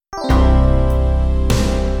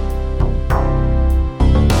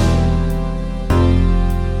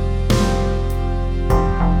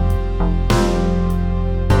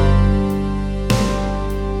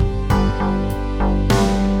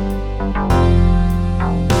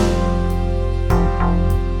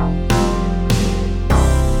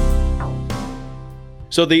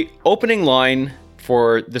So the opening line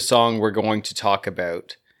for the song we're going to talk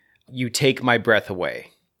about, "You Take My Breath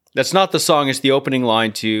Away." That's not the song, it's the opening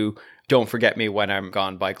line to "Don't Forget Me When I'm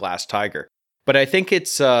Gone" by Glass Tiger. But I think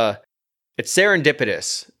it's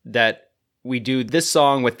serendipitous that we do this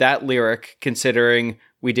song with that lyric, considering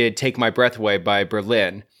we did "Take My Breath Away" by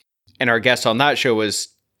Berlin. And our guest on that show was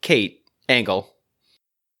Kate Engel.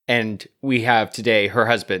 And we have today her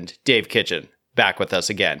husband, Dave Kitchen, back with us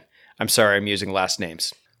again. I'm sorry, I'm using last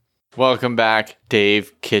names. Welcome back,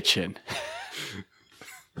 Dave Kitchen.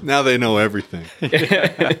 Now they know everything.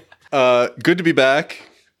 Good to be back.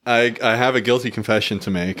 I have a guilty confession to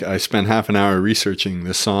make. I spent half an hour researching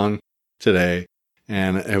this song today,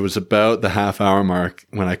 and it was about the half-hour mark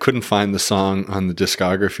when I couldn't find the song on the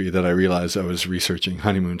discography that I realized I was researching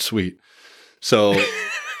Honeymoon Suite. So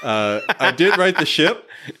I did right the ship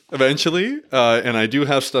eventually, and I do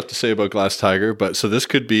have stuff to say about Glass Tiger, but so this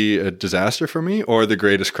could be a disaster for me or the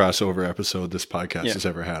greatest crossover episode this podcast has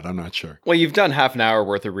ever had. I'm not sure. Well, you've done half an hour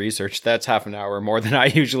worth of research. That's half an hour more than I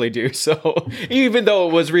usually do. So even though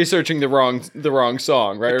it was researching the wrong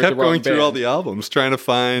song, right? I kept going through all the albums trying to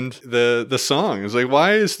find the song. It's like,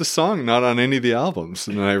 why is the song not on any of the albums?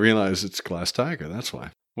 And then I realized it's Glass Tiger. That's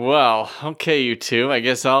why. Well, okay, you two. I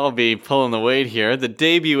guess I'll be pulling the weight here. The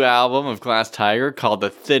debut album of Glass Tiger, called The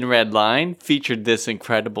Thin Red Line, featured this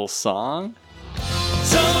incredible song.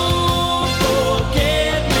 Don't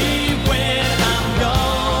forget me when I'm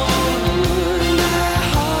gone. My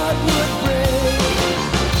heart would break.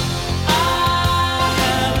 I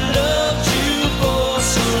have loved you for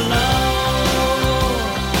so long.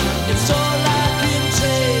 It's all I can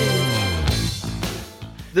take.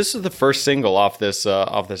 This is the first single off this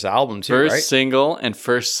album too, First right? single and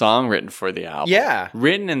first song written for the album. Yeah.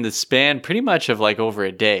 Written in the span pretty much of like over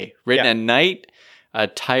a day. Written Yeah. at night,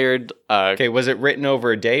 tired. Okay, was it written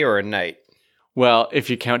over a day or a night? Well, if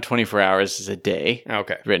you count 24 hours as a day,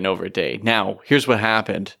 Okay. written over a day. Now, here's what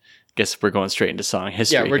happened. Guess we're going straight into song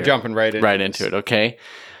history. Yeah, we're here. jumping right into it, okay?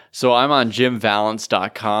 So I'm on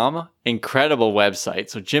jimvalance.com. Incredible website.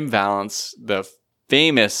 So Jim Valance, the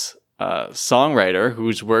famous songwriter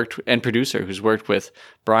who's worked and producer who's worked with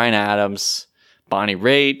Bryan Adams, Bonnie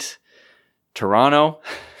Raitt, Toronto,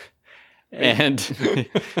 and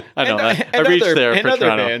I don't know. I reached other- there and for other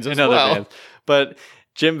Toronto. bands as and other well. bands. But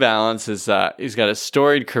Jim Valance is he's got a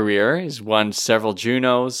storied career. He's won several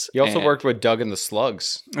Junos. He also and- worked with Doug and the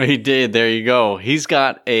Slugs. He did. There you go. He's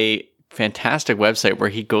got a fantastic website where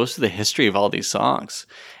he goes through the history of all these songs.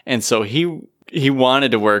 And so he wanted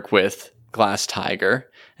to work with Glass Tiger,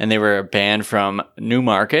 and they were a band from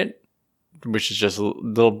Newmarket, which is just a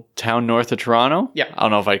little town north of Toronto. Yeah. I don't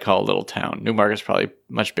know if I'd call it a little town. Newmarket's probably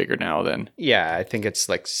much bigger now than... Yeah, I think it's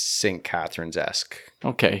like St. Catharines-esque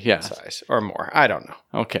Okay, yeah. size or more. I don't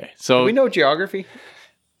know. Okay, so... We know geography.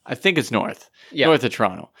 I think it's north. Yeah. North of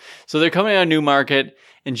Toronto. So they're coming out of Newmarket,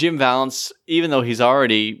 and Jim Valance, even though he's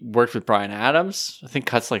already worked with Bryan Adams, I think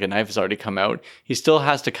Cuts Like a Knife has already come out, he still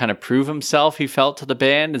has to kind of prove himself, he felt, to the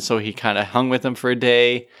band, and so he kind of hung with them for a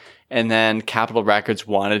day, and then Capitol Records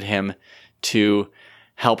wanted him to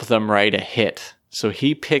help them write a hit. So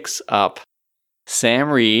he picks up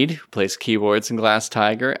Sam Reed, who plays keyboards in Glass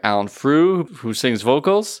Tiger, Alan Frew, who sings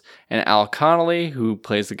vocals, and Al Connolly, who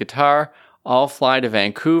plays the guitar, all fly to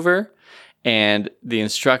Vancouver, and the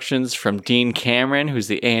instructions from Dean Cameron, who's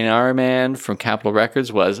the A&R man from Capitol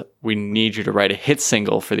Records, was, we need you to write a hit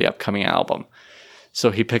single for the upcoming album. So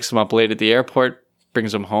he picks them up late at the airport,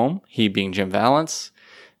 brings them home, he being Jim Valance.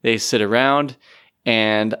 They sit around,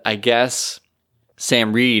 and I guess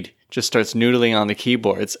Sam Reed just starts noodling on the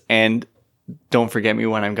keyboards, and Don't Forget Me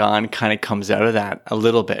When I'm Gone kind of comes out of that a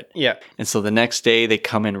little bit. Yeah. And so the next day they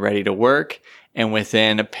come in ready to work, and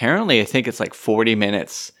within apparently I think it's like 40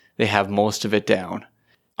 minutes, they have most of it down.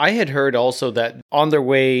 I had heard also that on their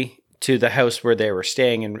way to the house where they were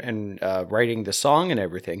staying and writing the song and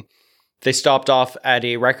everything, they stopped off at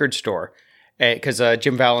a record store because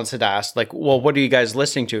Jim Valance had asked, like, well, what are you guys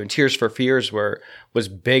listening to? And Tears for Fears was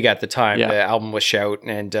big at the time. Yeah. The album was Shout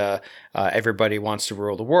and Everybody Wants to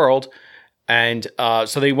Rule the World. And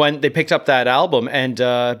so they picked up that album and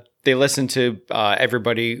they listened to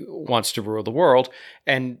Everybody Wants to Rule the World.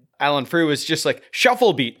 And Alan Frew was just like,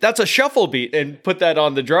 shuffle beat. That's a shuffle beat, and put that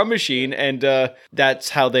on the drum machine. And that's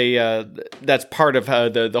how that's part of how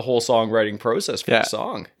the whole songwriting process for the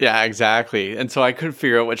song. Yeah, exactly. And so I couldn't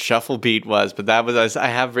figure out what shuffle beat was, but that was, I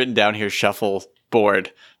have written down here shuffle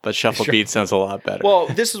board, but shuffle beat sounds a lot better. Well,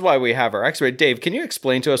 this is why we have our expert. Dave, can you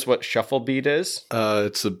explain to us what shuffle beat is?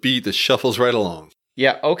 It's a beat that shuffles right along.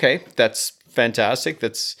 Yeah, okay. That's fantastic.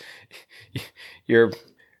 You're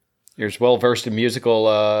You're as well versed in musical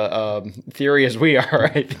theory as we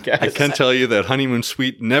are, I guess. I can tell you that Honeymoon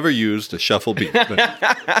Suite never used a shuffle beat. But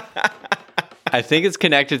I think it's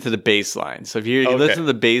connected to the bass line. So if you listen to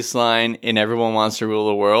the bass line in Everyone Wants to Rule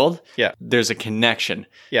the World, Yeah. there's a connection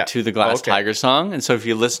Yeah. to the Glass Okay. Tiger song. And so if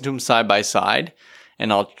you listen to them side by side,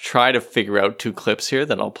 and I'll try to figure out 2 clips here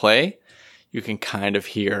that I'll play, you can kind of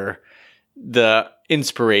hear the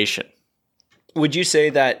inspiration. Would you say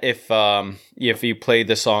that if you played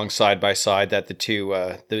the song side by side, that the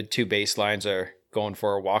two bass lines are going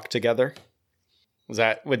for a walk together?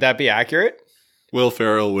 Would that be accurate? Will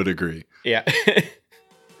Ferrell would agree. Yeah.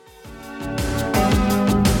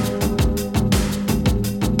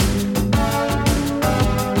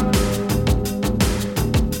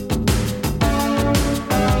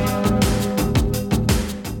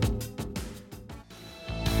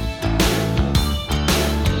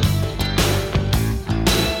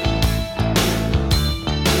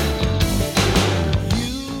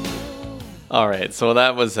 All right, so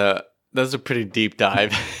that was a pretty deep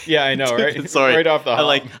dive. Yeah, I know, right? Sorry, Right off the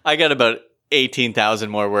hop. I got about 18,000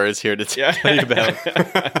 more words here to Yeah. tell you about.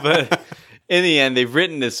 But in the end, they've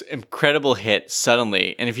written this incredible hit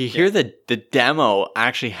suddenly, and if you hear the demo,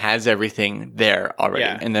 actually has everything there already.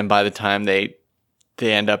 Yeah. And then by the time they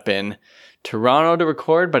end up in Toronto to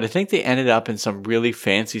record, but I think they ended up in some really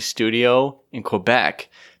fancy studio in Quebec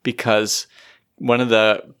because one of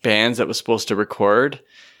the bands that was supposed to record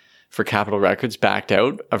for Capitol Records backed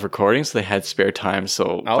out of recording, so they had spare time.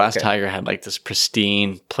 So Glass okay. Tiger had like this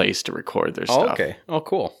pristine place to record their stuff. Oh, okay. Oh,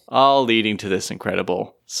 cool. All leading to this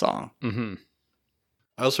incredible song. Mm-hmm.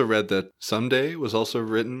 I also read that Someday was also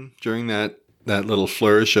written during that little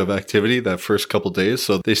flourish of activity, that first couple days.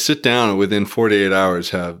 So they sit down and within 48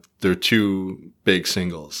 hours have their 2 big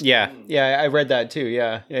singles. Yeah, I read that too.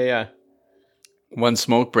 Yeah. One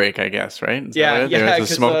smoke break, I guess, right? Is Yeah, that right? yeah, There was a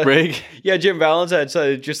 'cause, smoke break. Yeah, Jim Valens had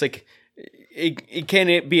just like it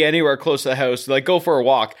can't be anywhere close to the house. Like, go for a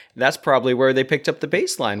walk. That's probably where they picked up the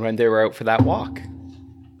bass line when they were out for that walk.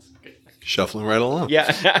 Shuffling right along.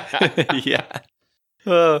 Yeah.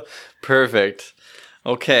 Yeah. Perfect.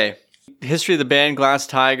 Okay. History of the band Glass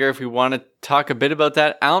Tiger. If we want to talk a bit about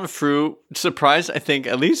that, Alan Frew surprised, I think,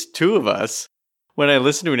 at least 2 of us when I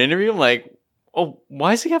listened to an interview. I'm like, oh,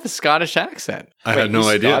 why does he have a Scottish accent? I Wait, had no he's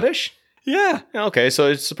idea. Scottish? Yeah. Okay, so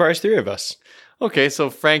it surprised 3 of us. Okay, so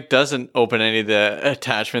Frank doesn't open any of the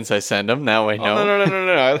attachments I send him. Now I know. Oh,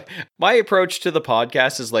 no. My approach to the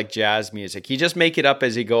podcast is like jazz music. You just make it up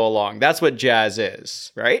as you go along. That's what jazz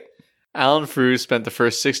is, right? Alan Frew spent the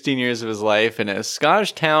first 16 years of his life in a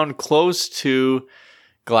Scottish town close to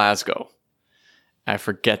Glasgow. I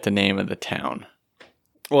forget the name of the town.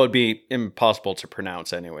 Well, it'd be impossible to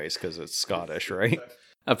pronounce anyways because it's Scottish, right?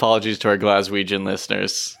 Apologies to our Glaswegian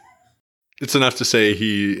listeners. It's enough to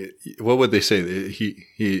say what would they say? He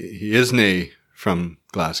is nae from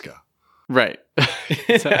Glasgow. Right.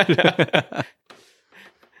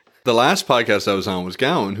 The last podcast I was on was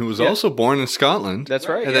Gowan, who was also born in Scotland. That's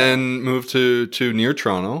right. And then moved to near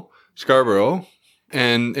Toronto, Scarborough,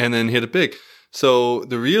 and then hit it big. So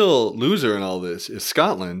the real loser in all this is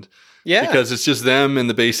Scotland. Yeah. Because it's just them and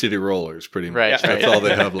the Bay City Rollers, pretty much. Right. That's all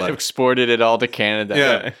they have left. Exported it all to Canada.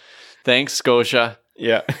 Yeah. Thanks, Scotia.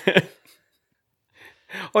 Yeah.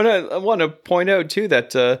 Oh, no, I want to point out too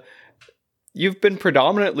that you've been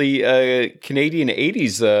predominantly Canadian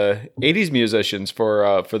 '80s musicians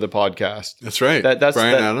for the podcast. That's right. That's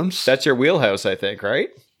Bryan Adams. That's your wheelhouse, I think, right?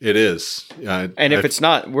 It is. And if it's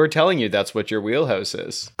not, we're telling you that's what your wheelhouse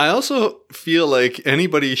is. I also feel like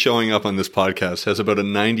anybody showing up on this podcast has about a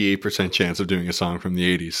 98% chance of doing a song from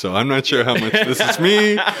the 80s. So I'm not sure how much this is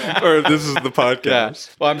me or if this is the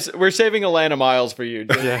podcast. Well, we're saving Atlanta Miles for you.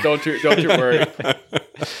 Don't you worry.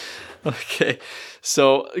 Okay.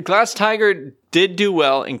 So Glass Tiger did do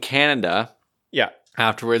well in Canada Yeah.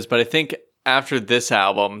 afterwards, but I think after this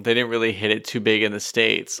album, they didn't really hit it too big in the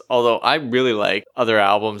States. Although I really like other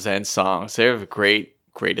albums and songs. They have a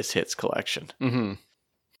greatest hits collection. Mm-hmm.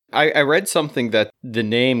 I read something that the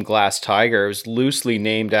name Glass Tiger was loosely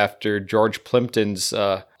named after George Plimpton's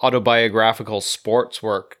autobiographical sports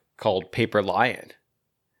work called Paper Lion.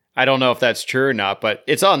 I don't know if that's true or not, but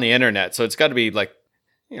it's on the internet, so it's got to be like,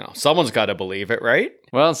 someone's got to believe it, right?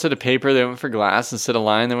 Well, instead of paper, they went for glass. Instead of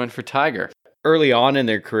lion, they went for tiger. Early on in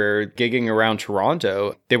their career, gigging around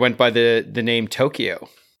Toronto, they went by the name Tokyo,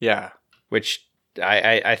 Yeah. which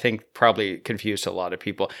I think probably confused a lot of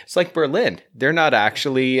people. It's like Berlin. They're not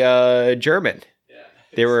actually German.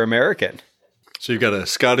 They were American. So you've got a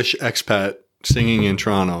Scottish expat singing in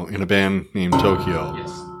Toronto in a band named Tokyo.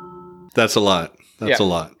 Yes. That's a lot. That's Yeah. a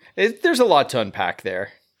lot. There's a lot to unpack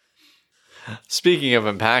there. Speaking of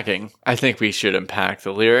unpacking, I think we should unpack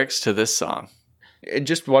the lyrics to this song.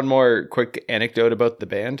 Just one more quick anecdote about the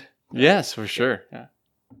band. Yes, for sure. Yeah.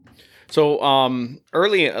 So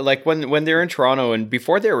early, like when they're in Toronto and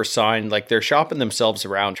before they were signed, like they're shopping themselves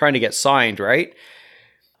around trying to get signed, right?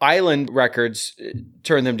 Island Records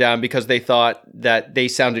turned them down because they thought that they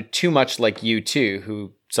sounded too much like U2,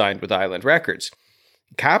 who signed with Island Records.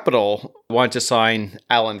 Capitol wanted to sign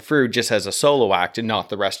Alan Frew just as a solo act and not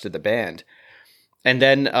the rest of the band. And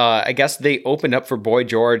then I guess they opened up for Boy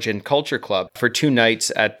George and Culture Club for 2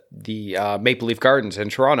 nights at the Maple Leaf Gardens in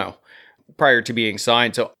Toronto prior to being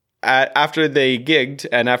signed. So after they gigged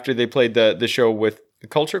and after they played the show with the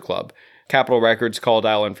Culture Club, Capitol Records called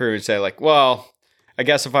Alan Frew and said, like, well, I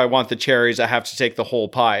guess if I want the cherries, I have to take the whole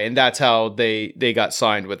pie. And that's how they got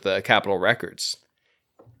signed with the Capitol Records.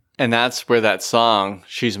 And that's where that song,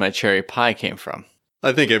 She's My Cherry Pie, came from.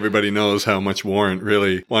 I think everybody knows how much Warrant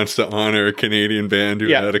really wants to honor a Canadian band who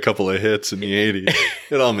had a couple of hits in the 80s.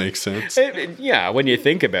 It all makes sense. Yeah, when you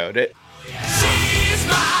think about it. She's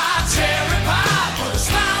my cherry pie, put a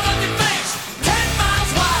smile on your face, 10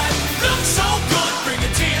 miles wide, looks so good, bring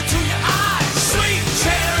a tear to your eye, sweet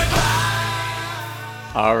cherry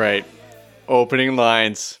pie. All right. Opening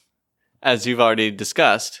lines. As you've already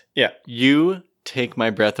discussed, Yeah. you take my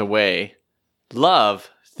breath away. Love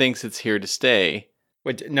thinks it's here to stay.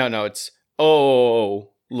 Wait, no, it's, oh,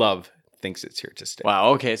 love thinks it's here to stay.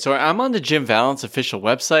 Wow, okay. So I'm on the Jim Vallance official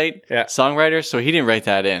website, songwriter, so he didn't write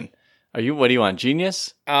that in. What are you on,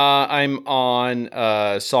 Genius? I'm on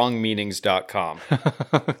songmeanings.com.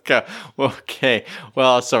 Okay.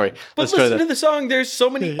 Well, sorry. But Let's try listen that. to the song. There's so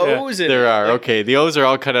many O's in it. There are. Okay. The O's are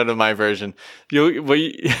all cut out of my version.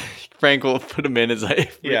 Frank will put them in as I...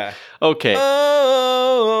 Yeah. Okay.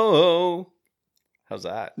 Oh. How's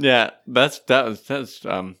that? Yeah. That's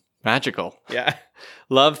magical. Yeah.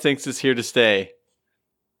 Love thinks it's here to stay.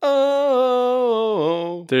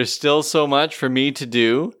 Oh. There's still so much for me to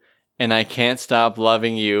do, and I can't stop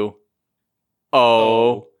loving you.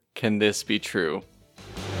 Oh. Can this be true?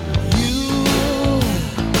 You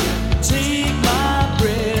take my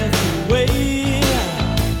breath away.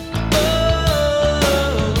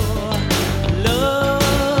 Oh, love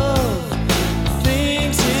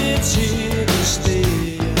thinks it's here to stay.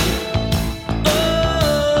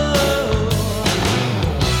 Oh,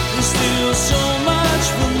 there's still so much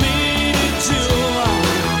for me to do,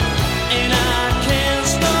 and I can't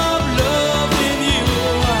stop loving you.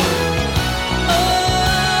 Oh,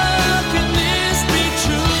 can this be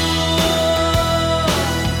true?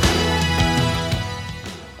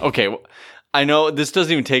 Okay, well, I know this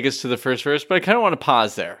doesn't even take us to the first verse, but I kind of want to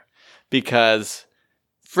pause there because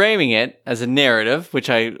framing it as a narrative, which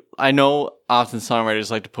I know often songwriters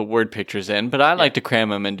like to put word pictures in, but I like to cram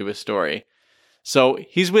them into a story. So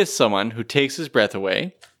he's with someone who takes his breath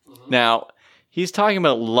away. Now, he's talking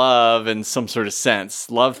about love in some sort of sense.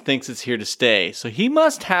 Love thinks it's here to stay. So he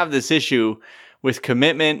must have this issue with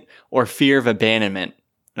commitment or fear of abandonment.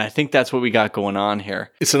 And I think that's what we got going on here.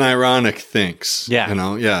 It's an ironic thinks. Yeah. You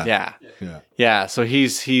know? Yeah. Yeah. Yeah. Yeah. So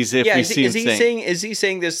he's if Yeah, we is see him sing. he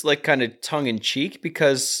saying this like kind of tongue in cheek?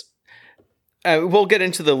 Because we'll get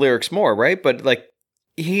into the lyrics more, right? But like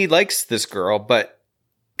he likes this girl, but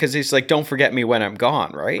because he's like, "Don't forget me when I'm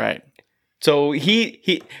gone," right? Right. So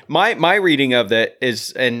my reading of that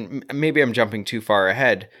is, and maybe I'm jumping too far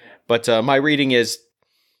ahead, but my reading is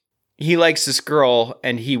he likes this girl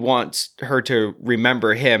and he wants her to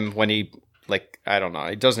remember him when he, like, I don't know.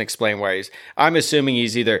 It doesn't explain why I'm assuming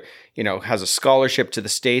he's either, has a scholarship to the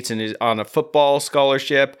States and is on a football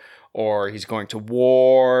scholarship, or he's going to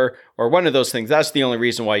war, or one of those things. That's the only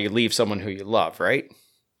reason why you leave someone who you love, right?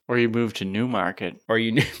 Or you move to Newmarket. Or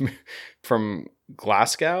you from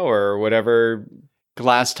Glasgow or whatever.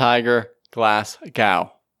 Glass Tiger,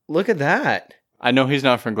 Glasgow. Look at that. I know he's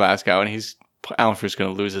not from Glasgow, and Alan Frew's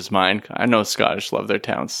going to lose his mind. I know Scottish love their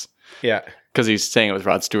towns. Yeah. Because he's saying it with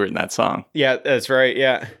Rod Stewart in that song. Yeah, that's right.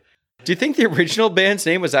 Yeah. Do you think the original band's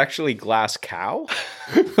name was actually Glass Cow?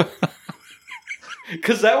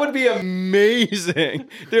 Because that would be amazing.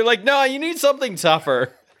 They're like, no, you need something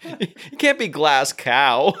tougher. You can't be Glass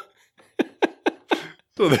Cow.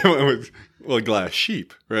 So they went with, glass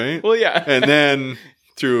sheep, right? Well, yeah. And then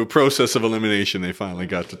through a process of elimination, they finally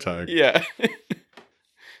got to tiger. Yeah.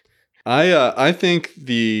 I think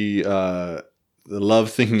the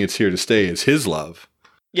love thinking it's here to stay is his love.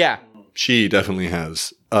 Yeah. She definitely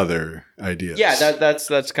has other ideas. Yeah,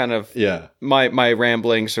 that's kind of my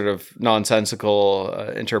rambling sort of nonsensical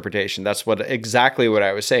interpretation. That's exactly what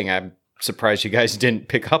I was saying. I'm surprised you guys didn't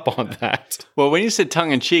pick up on that. Well, when you said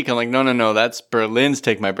tongue in cheek, I'm like, no, that's Berlin's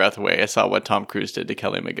Take My Breath Away. I saw what Tom Cruise did to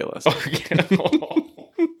Kelly McGillis.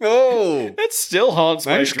 Oh, That still haunts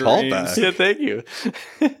Nice my dreams. callback. Yeah, thank you.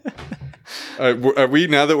 are we,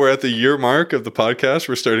 now that we're at the year mark of the podcast,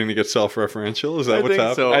 we're starting to get self-referential? Is that I what's think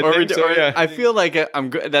happening? so. I Or think so, yeah. I feel like I'm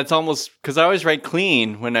good. That's almost because I always write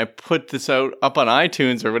clean when I put this out up on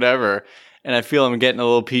iTunes or whatever, and I feel I'm getting a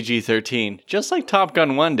little PG-13, just like Top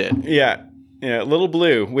Gun 1 did. Yeah. Yeah, Little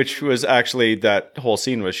Blue, which was actually that whole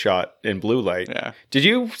scene was shot in blue light. Yeah, Did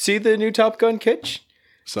you see the new Top Gun, Kitch?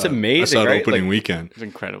 It's amazing, I saw it right? opening Like- weekend. it's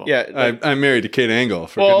incredible. Yeah. I'm married to Kate Angle,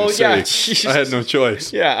 for Well, goodness yeah, sake. Jesus. I had no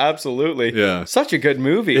choice. yeah, absolutely. Yeah. Such a good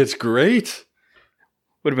movie. It's great.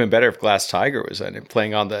 Would have been better if Glass Tiger was in it,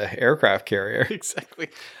 playing on the aircraft carrier. Exactly.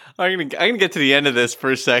 I'm gonna get to the end of this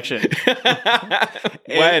first section.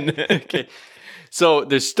 When? Okay. So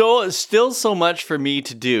there's still so much for me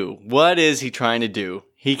to do. What is he trying to do?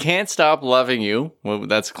 He can't stop loving you. Well,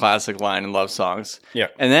 that's a classic line in love songs. Yeah.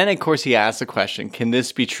 And then, of course, he asks the question, can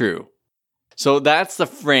this be true? So that's the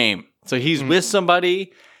frame. So he's with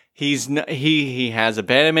somebody. He has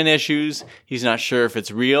abandonment issues. He's not sure if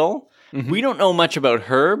it's real. We don't know much about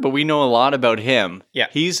her, but we know a lot about him. Yeah.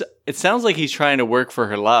 It sounds like he's trying to work for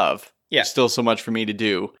her love. Yeah. There's still so much for me to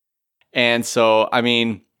do. And so, I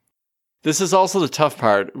mean, this is also the tough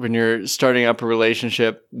part when you're starting up a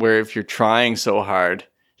relationship where if you're trying so hard,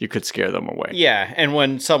 you could scare them away. Yeah, and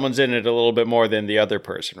when someone's in it a little bit more than the other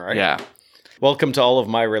person, right? Yeah. Welcome to all of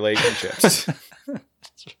my relationships.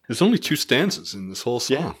 There's only 2 stanzas in this whole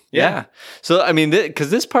song. Yeah. So, I mean, because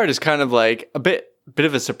this part is kind of like a bit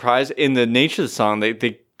of a surprise in the nature of the song.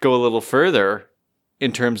 They go a little further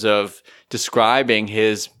in terms of describing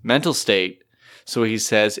his mental state. So he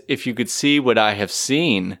says, if you could see what I have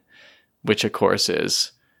seen, which of course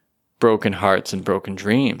is broken hearts and broken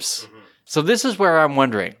dreams. So this is where I'm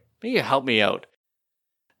wondering, maybe you help me out.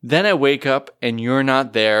 Then I wake up and you're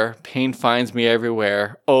not there. Pain finds me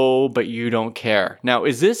everywhere. Oh, but you don't care. Now,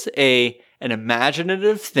 is this an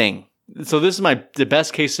imaginative thing? So this is the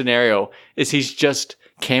best case scenario is he's just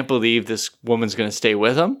can't believe this woman's going to stay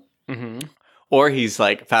with him. Or he's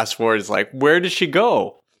like, fast forward, is like, where did she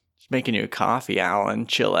go? She's making you a coffee, Alan.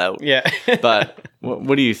 Chill out. Yeah. But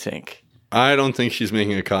what do you think? I don't think she's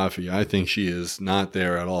making a coffee. I think she is not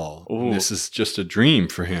there at all. Ooh. This is just a dream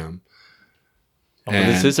for him. Oh,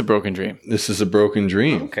 this And is a broken dream. This is a broken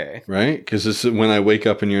dream. Okay. Right? Because this is when I wake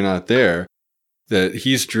up and you're not there, that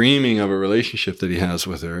he's dreaming of a relationship that he has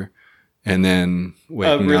with her. And then A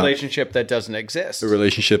waking relationship that doesn't exist. up, a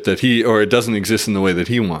relationship that it doesn't exist in the way that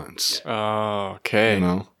he wants. Oh, okay. You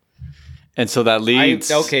know? And so that leads.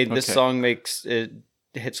 This song makes it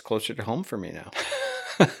hits closer to home for me now.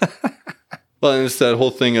 Well, and it's that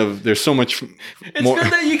whole thing of there's so much It's more.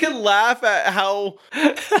 good that you can laugh at how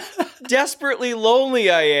desperately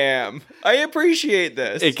lonely I am. I appreciate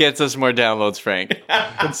this. It gets us more downloads, Frank.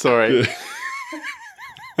 I'm sorry.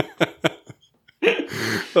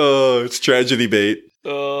 Oh, it's tragedy bait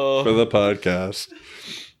Oh. for the podcast.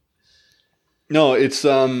 No, it's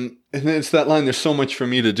and it's that line. There's so much for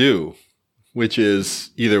me to do, which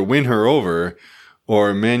is either win her over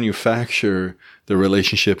or manufacture the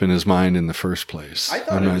relationship in his mind in the first place. I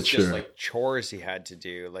thought I'm it not was sure. just like chores he had to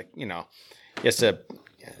do. Like, he has to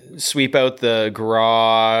sweep out the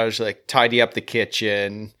garage, like tidy up the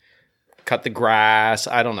kitchen, cut the grass.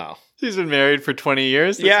 I don't know. He's been married for 20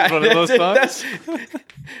 years. This Yeah, is one of those songs.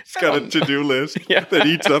 He's got a to-do list Yeah. that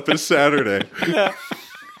eats up his Saturday.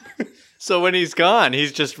 So when he's gone,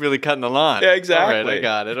 he's just really cutting the lawn. Yeah, exactly. All right, I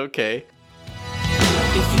got it. Okay.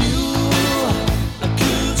 If you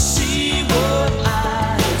could see what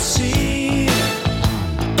I see,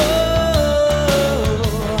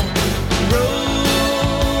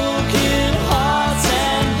 broken hearts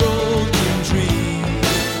and broken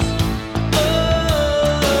dreams.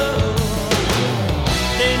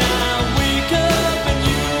 Then I wake up and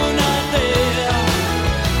you're not there.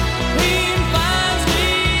 Pain finds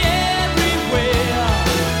me everywhere.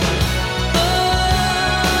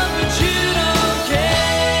 But you don't care.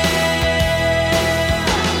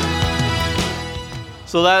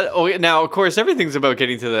 So now, of course, everything's about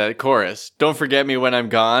getting to that chorus. Don't forget me when I'm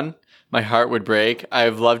gone. My heart would break. I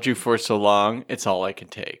have loved you for so long. It's all I can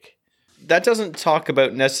take. That doesn't talk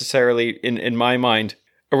about necessarily, in my mind,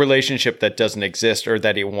 a relationship that doesn't exist or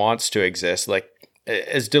that he wants to exist. Like,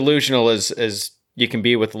 as delusional as you can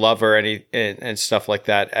be with love or and stuff like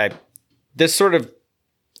that, this sort of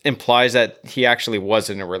implies that he actually was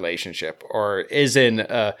in a relationship or is in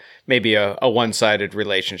maybe a one-sided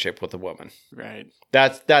relationship with a woman. Right.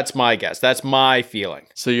 That's my guess. That's my feeling.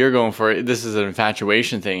 So you're going for it. This is an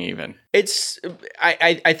infatuation thing, even. It's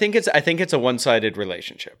I think it's a one-sided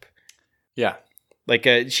relationship. Yeah. Like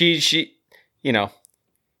she you know,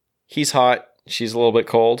 he's hot, she's a little bit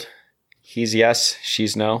cold. He's yes,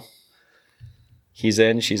 she's no. He's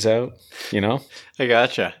in, she's out, you know? I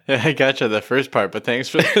gotcha the first part, but thanks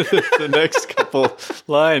for the next couple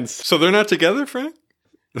lines. So they're not together, Frank?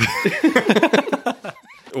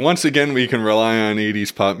 Once again, we can rely on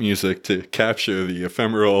 80s pop music to capture the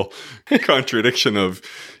ephemeral contradiction of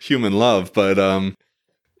human love. But I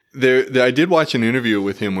did watch an interview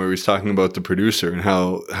with him where he was talking about the producer and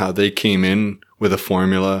how they came in with a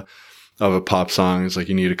formula of a pop song. It's like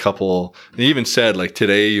you need a couple. They even said like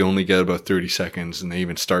today you only get about 30 seconds, and they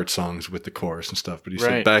even start songs with the chorus and stuff. But he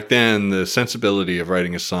said back then the sensibility of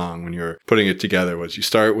writing a song when you're putting it together was you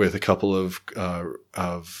start with a couple of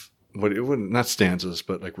what it wouldn't not stanzas,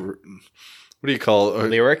 but like what do you call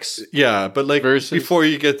lyrics? Yeah, but like verses? Before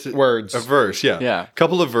you get to Words. a verse, yeah,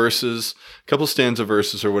 couple of verses, couple stanza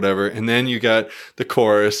verses or whatever, and then you got the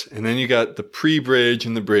chorus, and then you got the pre-bridge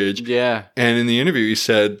and the bridge. Yeah, and in the interview, he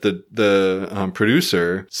said the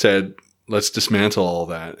producer said, "Let's dismantle all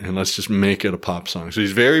that and let's just make it a pop song." So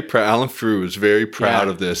he's very proud. Alan Frew is very proud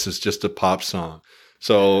of this. It's just a pop song.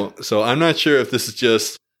 So I'm not sure if this is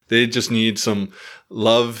just they just need some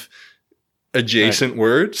love adjacent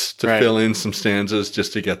words to fill in some stanzas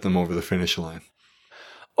just to get them over the finish line.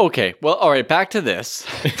 Okay, well, all right, back to this.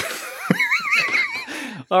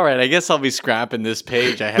 All right, I guess I'll be scrapping this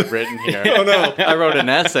page I have written here. Oh, no. I wrote an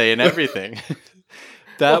essay and everything.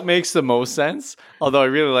 That makes the most sense, although I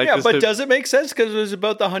really like this. Yeah, but does it make sense? Because it was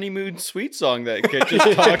about the Honeymoon Suite song that Kitch is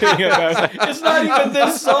talking about. It's not even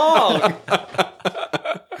this song.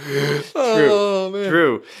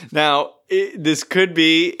 True. Now, this could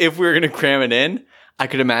be, if we were going to cram it in, I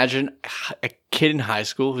could imagine a kid in high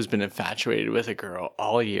school who's been infatuated with a girl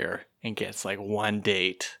all year and gets like one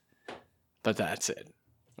date, but that's it.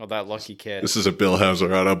 Oh, that lucky kid. This is a Bill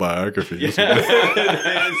Hauser autobiography. Isn't it?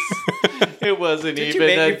 It is. It wasn't even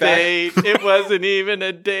a date. It wasn't even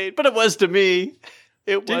a date, but it was to me.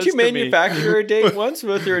 Did you manufacture a date once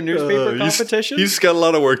with your newspaper competition? He's got a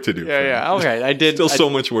lot of work to do. Yeah. Okay, I did. Still so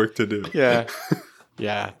much work to do. Yeah.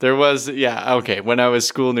 Yeah, there was. Yeah, okay. When I was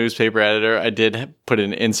school newspaper editor, I did put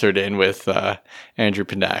an insert in with Andrew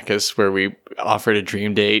Pandakis where we offered a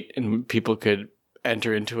dream date and people could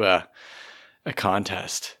enter into a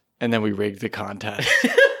contest, and then we rigged the contest.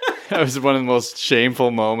 That was one of the most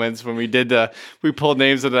shameful moments when we pulled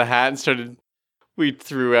names out of the hat and we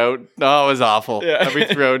threw out. Oh, it was awful. Yeah. We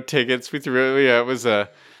threw out tickets. It was a.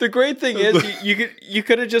 The great thing is you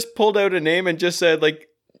could have just pulled out a name and just said like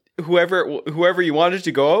whoever you wanted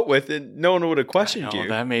to go out with, and no one would have questioned you.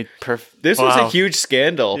 That made perfect. This was a huge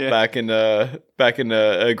scandal back in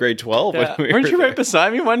grade 12. Yeah. When Weren't you right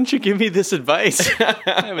beside me? Why didn't you give me this advice?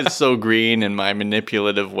 I was so green in my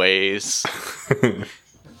manipulative ways.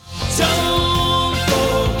 Don't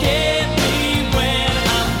forget me when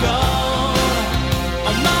I'm gone.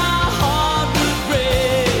 My heart will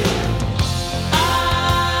break. I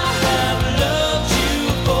have loved you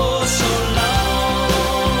for so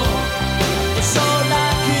long. It's all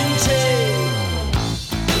I can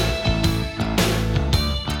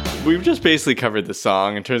take. We've just basically covered the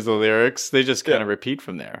song in terms of the lyrics. They just kind of repeat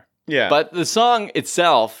from there. Yeah. But the song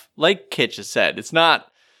itself, like Kitch has said, it's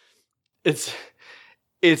not.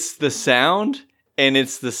 It's the sound and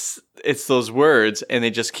it's those words, and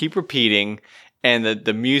they just keep repeating, and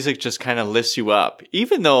the music just kind of lifts you up.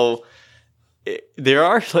 Even though there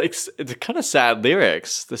are like the kind of sad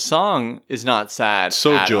lyrics, the song is not sad.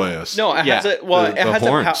 So joyous. No, it has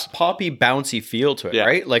horns. a poppy, bouncy feel to it,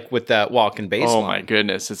 right? Like with that walking bass Oh line. my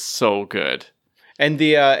goodness, it's so good. And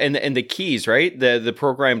the and the keys, right? The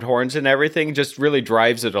programmed horns and everything just really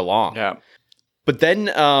drives it along. Yeah. But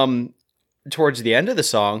then towards the end of the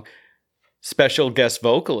song, special guest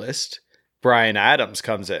vocalist Bryan Adams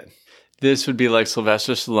comes in. This would be like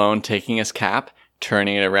Sylvester Stallone taking his cap,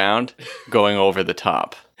 turning it around, going over the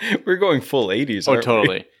top. We're going full 80s. Oh, aren't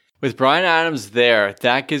totally. we? With Bryan Adams there,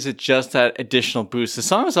 that gives it just that additional boost. The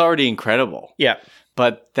song is already incredible. Yeah.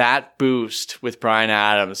 But that boost with Bryan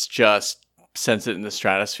Adams just sends it in the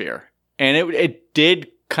stratosphere. And it did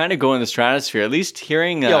kind of go in the stratosphere, at least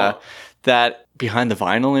hearing that Behind the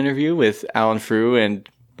Vinyl interview with Alan Frew and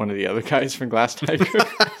one of the other guys from Glass Tiger.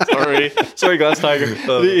 Sorry, Glass Tiger.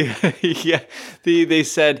 They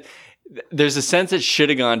said there's a sense it should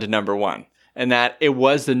have gone to number one, and that it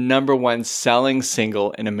was the number one selling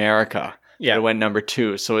single in America Yeah. It went number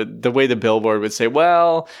 2. So the way the Billboard would say,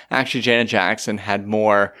 well, actually Janet Jackson had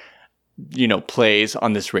more, plays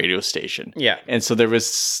on this radio station. Yeah. And so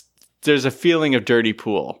there's a feeling of dirty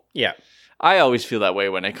pool. Yeah. I always feel that way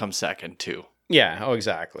when I come second too. Yeah. Oh,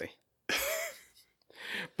 exactly.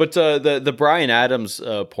 But the Bryan Adams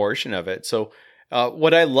portion of it. So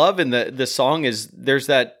what I love in the song is there's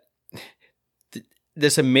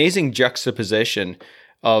this amazing juxtaposition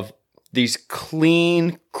of these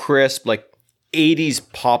clean, crisp, like 80s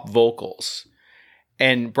pop vocals.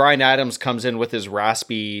 And Bryan Adams comes in with his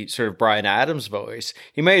raspy sort of Bryan Adams voice.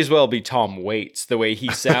 He may as well be Tom Waits, the way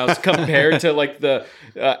he sounds compared to like the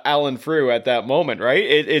Alan Frew at that moment, right?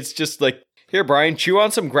 It's just like, here, Brian, chew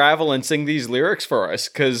on some gravel and sing these lyrics for us,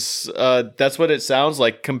 because that's what it sounds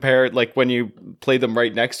like compared, like when you play them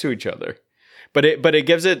right next to each other. But it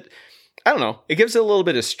gives it, I don't know, it gives it a little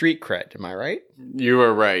bit of street cred. Am I right? You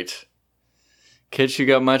are right. Kitch, you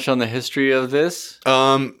got much on the history of this?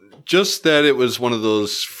 Just that it was one of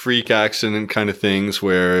those freak accident kind of things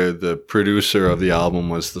where the producer of the album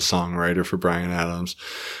was the songwriter for Bryan Adams.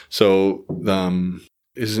 So,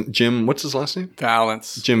 isn't Jim, what's his last name?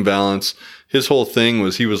 Valance. Jim Valance. His whole thing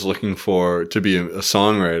was he was looking to be a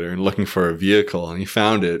songwriter and looking for a vehicle, and he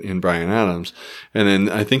found it in Bryan Adams. And then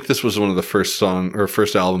I think this was one of the first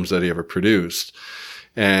albums that he ever produced.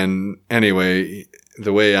 And anyway,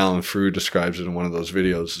 the way Alan Frew describes it in one of those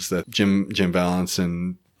videos is that Jim Valance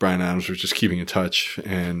and Bryan Adams were just keeping in touch,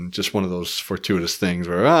 and just one of those fortuitous things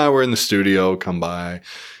where, we're in the studio, come by.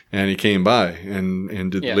 And he came by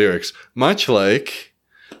and did the lyrics. Much like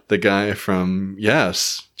the guy from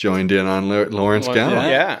Yes joined in on Lawrence Gallant.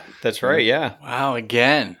 Yeah, that's right, yeah. Wow,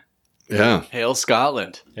 again. Yeah. Hail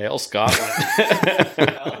Scotland. Hail Scotland.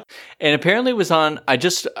 And apparently it was on, I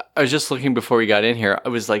was just looking before we got in here, it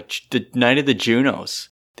was like the night of the Junos,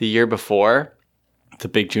 the year before, the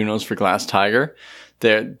big Junos for Glass Tiger.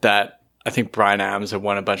 That I think Bryan Adams had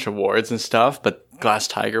won a bunch of awards and stuff, but Glass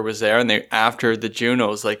Tiger was there, and after the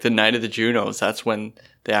Junos, like the night of the Junos, that's when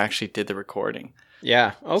they actually did the recording.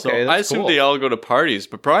 Yeah, okay, So that's I assume cool. they all go to parties,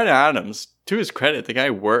 but Bryan Adams, to his credit, the guy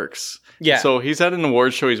works. Yeah. So he's at an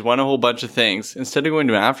award show, he's won a whole bunch of things. Instead of going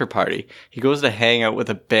to an after party, he goes to hang out with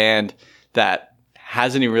a band that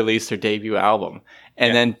hasn't even released their debut album,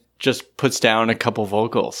 and then just puts down a couple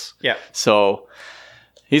vocals. Yeah. So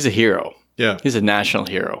he's a hero. Yeah. He's a national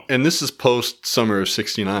hero. And this is post summer of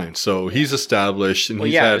 '69. So he's established and Well,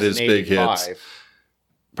 he's yeah, it had was his in big 85. hits.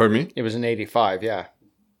 Pardon me? It was in 85, yeah.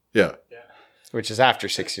 Yeah. Which is after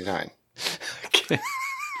 69.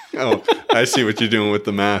 Oh, I see what you're doing with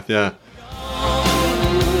the math. Yeah.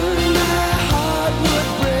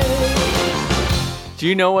 Do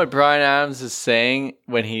you know what Bryan Adams is saying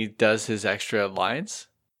when he does his extra lines?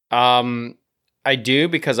 I do,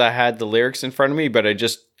 because I had the lyrics in front of me, but I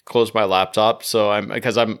just closed my laptop, so I'm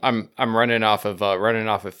running off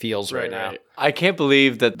of feels right now. I can't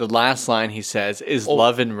believe that the last line he says is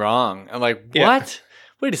lovin' wrong. I'm like, what? Yeah.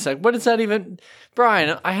 Wait a sec. What does that even...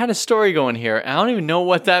 Brian, I had a story going here. I don't even know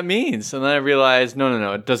what that means. And then I realized,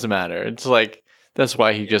 no, it doesn't matter. It's like, that's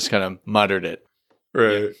why he just kind of muttered it.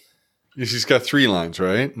 Right. He's got 3 lines,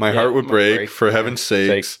 right? My heart would break, for heaven's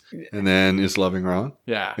sakes. And then is loving wrong?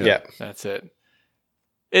 Yeah. Yeah. That's it.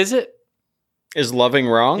 Is it? Is loving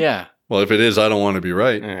wrong? Yeah. Well, if it is, I don't want to be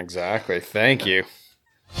right. Exactly. Thank you.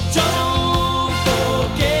 Don't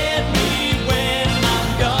forget me when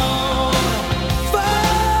I'm gone. For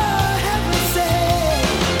heaven's sake,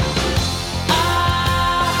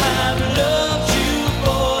 I have loved you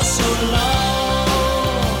for so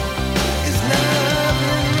long. Is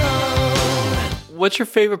loving wrong? What's your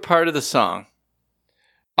favorite part of the song?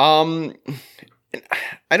 I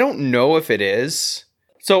don't know if it is.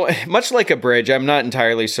 So much like a bridge, I'm not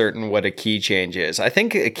entirely certain what a key change is. I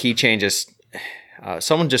think a key change is,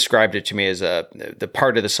 someone described it to me as the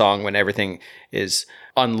part of the song when everything is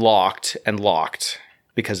unlocked and locked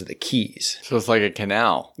because of the keys. So it's like a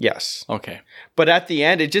canal. Yes. Okay. But at the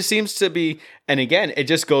end, it just seems to be, and again, it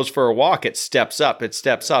just goes for a walk. It steps up.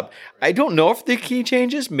 I don't know if the key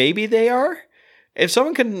changes. Maybe they are. If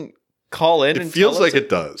someone can call in It and feels tell us like it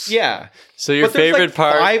does. Yeah. So your But there's favorite like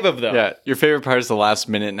part... 5 of them. Yeah. Your favorite part is the last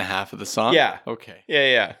minute and a half of the song? Yeah. Okay.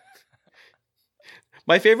 Yeah.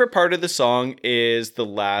 My favorite part of the song is the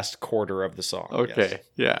last quarter of the song. Okay.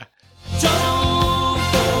 Yes. Yeah. Don't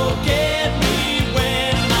forget me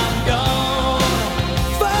when I'm gone.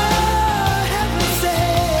 For heaven's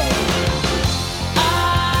sake,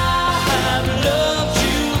 I have loved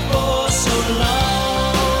you for so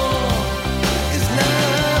long. Is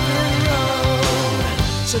loving wrong?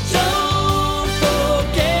 So don't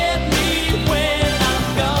forget me when I'm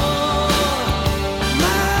gone.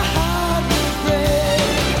 My heart will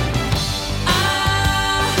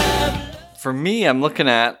for me, I'm looking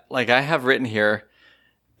at, like I have written here,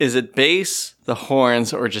 is it bass, the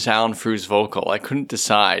horns, or just Alan Frew's vocal? I couldn't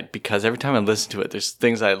decide because every time I listen to it, there's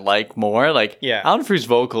things I like more. Like Alan Frew's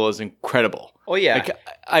vocal is incredible. Oh yeah. Like,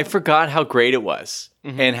 I forgot how great it was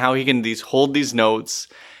and how he can hold these notes.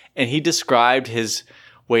 And he described his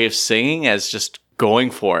way of singing as just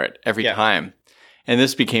going for it every time. And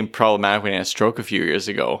this became problematic when he had a stroke a few years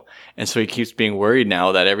ago. And so he keeps being worried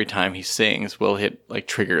now that every time he sings will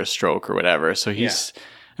trigger a stroke or whatever. So he's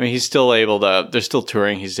still able to, they're still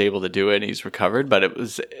touring. He's able to do it. And he's recovered. But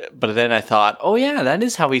then I thought, oh yeah, that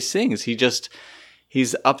is how he sings.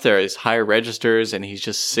 He's up there, his higher registers, and he's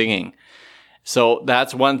just singing. So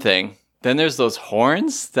that's one thing. Then there's those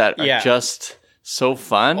horns that are just so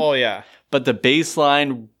fun. Oh yeah. But the bass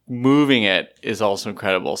line moving it is also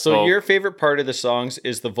incredible. So your favorite part of the songs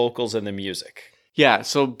is the vocals and the music. Yeah,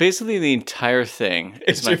 so basically the entire thing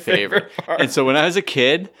is my your favorite. part. And so when I was a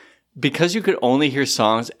kid, because you could only hear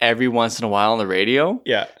songs every once in a while on the radio,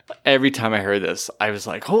 every time I heard this, I was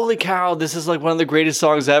like, holy cow, this is like one of the greatest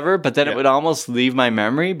songs ever. But then it would almost leave my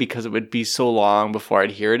memory because it would be so long before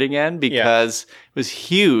I'd hear it again because it was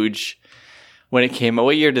huge when it came out.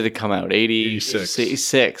 What year did it come out? 86.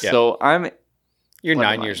 86. Yeah. So You're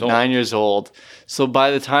 9 years old. 9 years old. So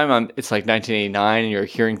by the time it's like 1989 and you're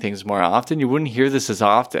hearing things more often, you wouldn't hear this as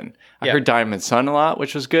often. I heard Diamond Sun a lot,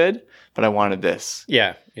 which was good, but I wanted this.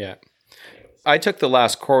 Yeah. I took the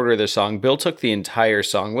last quarter of the song. Bill took the entire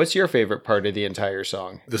song. What's your favorite part of the entire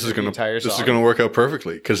song? This is going to work out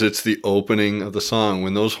perfectly because it's the opening of the song.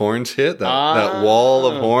 When those horns hit, that wall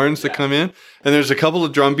of horns that come in, and there's a couple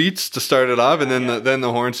of drum beats to start it off, and then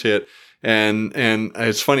the horns hit. And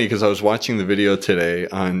it's funny because I was watching the video today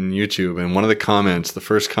on YouTube, and one of the comments, the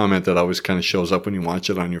first comment that always kind of shows up when you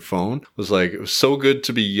watch it on your phone, was like, "It was so good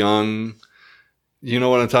to be young." You know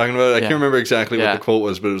what I'm talking about? I can't remember exactly what the quote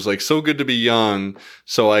was, but it was like, "So good to be young,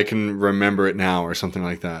 so I can remember it now," or something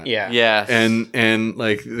like that. Yeah. And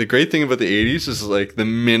like the great thing about the 80s is like the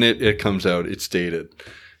minute it comes out, it's dated.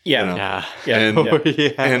 Yeah. You know?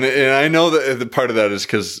 Yeah. And I know that the part of that is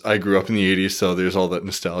because I grew up in the 80s, so there's all that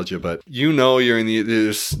nostalgia. But you're in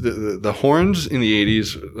the horns in the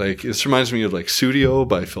 80s. Like this reminds me of like Studio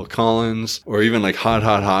by Phil Collins, or even like Hot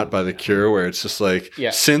Hot Hot by The Cure, where it's just like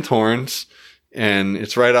synth horns, and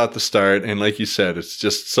it's right out the start. And like you said, it's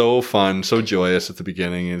just so fun, so joyous at the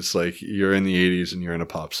beginning. It's like you're in the 80s and you're in a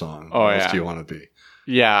pop song. Oh, What else do you want to be?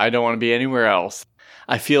 Yeah, I don't want to be anywhere else.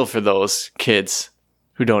 I feel for those kids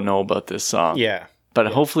who don't know about this song. Yeah. But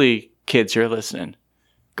hopefully, kids, you're listening.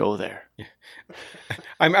 Go there.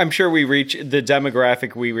 I'm sure we reach the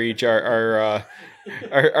demographic we reach our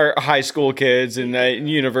high school kids and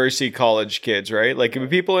university college kids, right? Like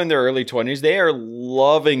people in their early 20s, they are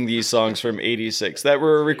loving these songs from 86 that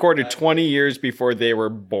were recorded 20 years before they were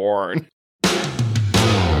born.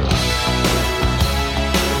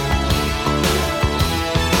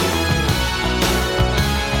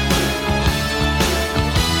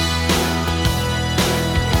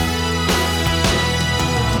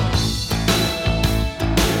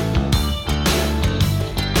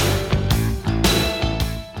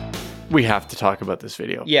 We have to talk about this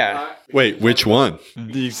video. Yeah. Wait, which one?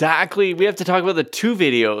 Exactly. We have to talk about the two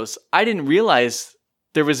videos. I didn't realize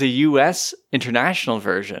there was a US international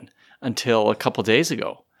version until a couple days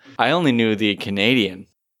ago. I only knew the Canadian.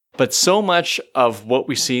 But so much of what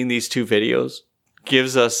we see in these two videos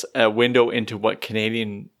gives us a window into what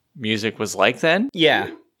Canadian music was like then. Yeah.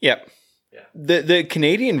 Yep. The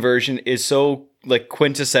Canadian version is so like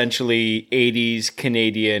quintessentially 80s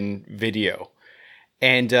Canadian video.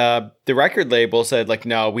 And the record label said, like,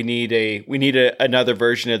 no, we need another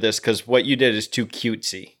version of this because what you did is too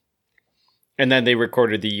cutesy. And then they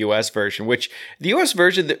recorded the U.S. version, which the U.S.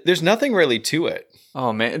 version, there's nothing really to it.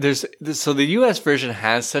 Oh man, so the U.S. version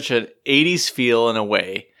has such an 80s feel in a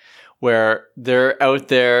way where they're out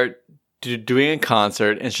there doing a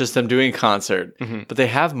concert. And it's just them doing a concert, but they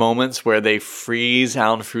have moments where they freeze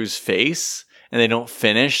Alan Frew's face. And they don't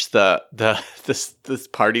finish this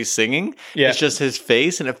party singing. Yeah. It's just his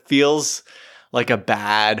face, and it feels like a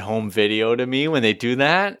bad home video to me when they do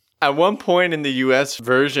that. At one point in the US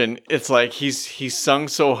version, it's like he's sung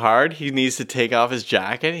so hard he needs to take off his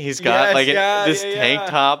jacket. He's got this tank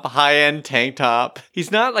top, high-end tank top. He's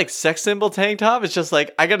not like sex symbol tank top. It's just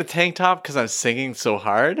like, I got a tank top because I'm singing so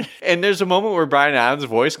hard. And there's a moment where Bryan Adams'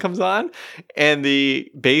 voice comes on, and the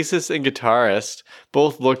bassist and guitarist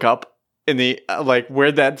both look up in the like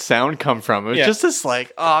where'd that sound come from? It was just this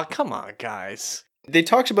like, oh, come on, guys. They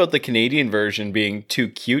talked about the Canadian version being too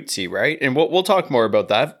cutesy, right? And we'll talk more about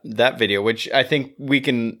that video, which I think we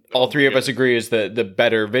can all three of us agree is the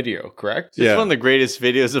better video, correct? It's one of the greatest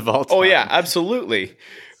videos of all time. Oh yeah, absolutely.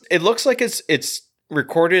 It looks like it's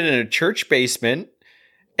recorded in a church basement,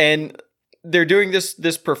 and they're doing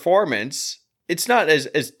this performance. It's not as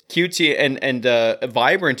cutesy and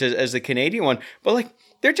vibrant as the Canadian one, but like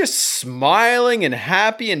they're just smiling and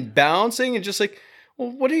happy and bouncing and just like,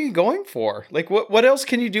 well, what are you going for? Like, what else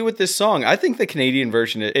can you do with this song? I think the Canadian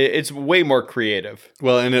version, it's way more creative.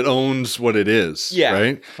 Well, and it owns what it is, Yeah.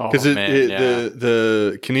 right? Because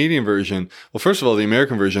the Canadian version, well, first of all, the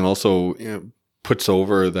American version also puts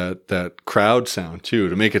over that crowd sound too,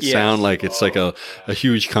 to make it sound like it's like a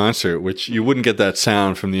huge concert, which you wouldn't get that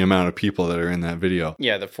sound from the amount of people that are in that video.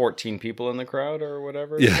 Yeah, the 14 people in the crowd or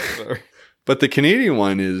whatever. Yeah. But the Canadian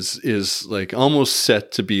one is like almost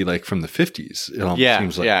set to be like from the 50s. It almost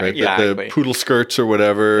seems like, right? exactly. The poodle skirts or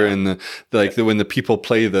whatever, and when the people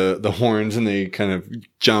play the horns and they kind of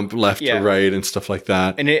jump left to right and stuff like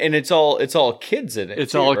that. And it's all kids in it.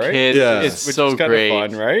 It's too, all right? kids. Yeah. It's Which so is kind great.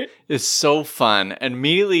 of fun, right? It's so fun, and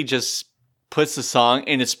immediately just puts the song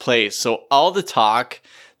in its place. So all the talk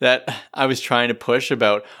that I was trying to push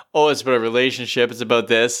about, it's about a relationship, it's about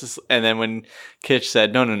this, and then when Kitsch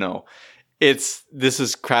said, no, this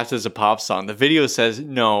is crafted as a pop song. The video says,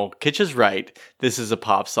 no, Kitsch is right. This is a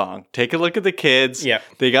pop song. Take a look at the kids. Yeah.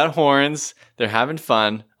 They got horns. They're having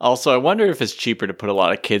fun. Also, I wonder if it's cheaper to put a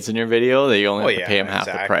lot of kids in your video. That you only have to pay them half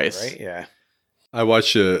the price. Right? Yeah. I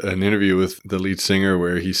watched an interview with the lead singer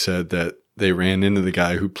where he said that they ran into the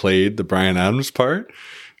guy who played the Bryan Adams part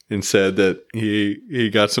and said that he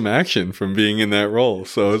got some action from being in that role.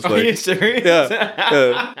 So it's Are you serious?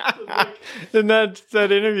 yeah. In that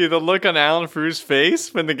interview, the look on Alan Frew's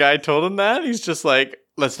face when the guy told him that, he's just like,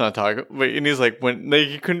 let's not talk. And he's like,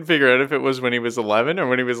 he couldn't figure out if it was when he was 11 or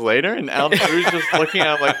when he was later. And Alan Frew's just looking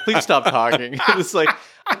at him like, please stop talking. It's like...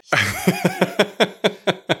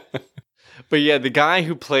 But yeah, the guy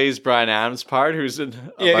who plays Bryan Adams' part, who's an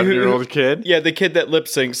 11-year-old kid. Yeah, the kid that lip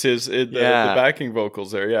syncs the backing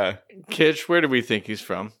vocals there, yeah. Kitsch, where do we think he's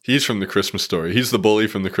from? He's from The Christmas Story. He's the bully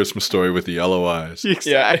from The Christmas Story with the yellow eyes.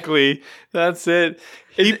 Exactly. That's it.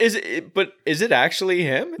 Is it actually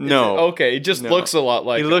him? No. Okay, he just looks a lot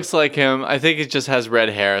like him. He looks like him. I think he just has red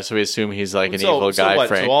hair, so we assume he's like an evil guy, what?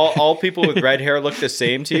 Frank. So all people with red hair look the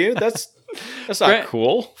same to you? That's not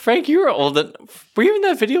cool. Frank, you were old. Were you in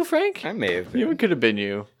that video, Frank? I may have been. You could have been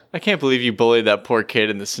you. I can't believe you bullied that poor kid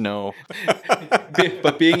in the snow.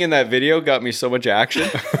 But being in that video got me so much action.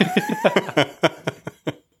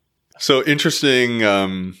 So interesting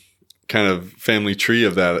kind of family tree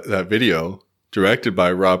of that video, directed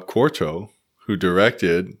by Rob Quarto, who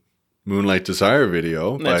directed Moonlight Desire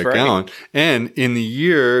video by Gowan. And in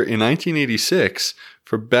 1986,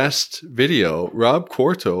 for Best Video, Rob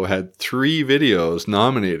Quarto had 3 videos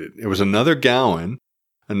nominated. It was another Gowan,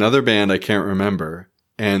 another band I can't remember,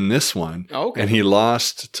 and this one. Okay. And he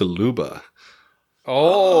lost to Luba.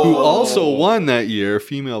 Oh. Who also won that year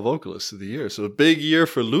Female Vocalist of the Year. So a big year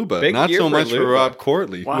for Luba. Not so much for Rob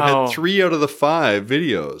Quartly, who had 3 out of the 5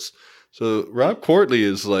 videos. So Rob Quartly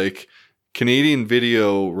is like Canadian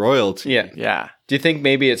video royalty. Yeah. Do you think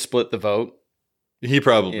maybe it split the vote? He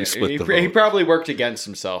probably split the vote. He probably worked against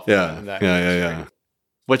himself. Yeah.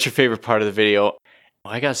 What's your favorite part of the video?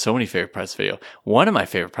 I got so many favorite parts of the video. One of my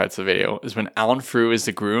favorite parts of the video is when Alan Frew is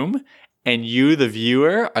the groom and you, the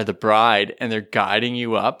viewer, are the bride and they're guiding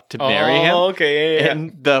you up to marry him. Okay. Yeah.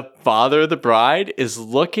 And the father of the bride is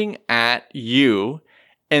looking at you,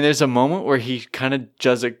 and there's a moment where he kind of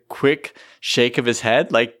does a quick shake of his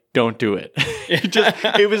head, like, don't do it.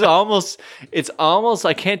 It's almost,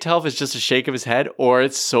 I can't tell if it's just a shake of his head or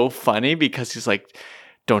it's so funny because he's like,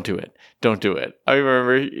 don't do it. Don't do it. I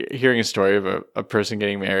remember hearing a story of a person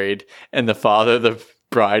getting married and the father of the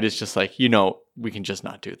bride is just like, we can just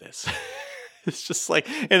not do this. It's just like,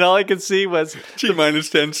 and all I could see was T minus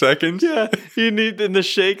 10 seconds. Yeah. You need in the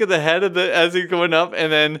shake of the head as he's going up,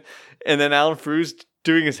 and then Alan Frew's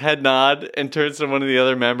doing his head nod and turns to one of the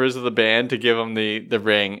other members of the band to give him the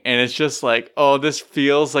ring. And it's just like, this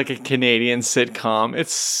feels like a Canadian sitcom.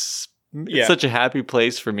 It's such a happy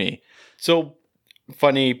place for me. So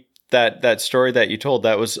funny that story that you told,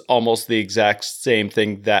 that was almost the exact same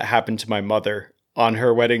thing that happened to my mother on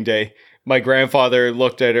her wedding day. My grandfather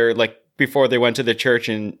looked at her like before they went to the church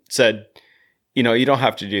and said, you don't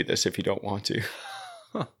have to do this if you don't want to.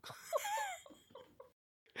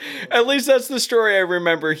 At least that's the story I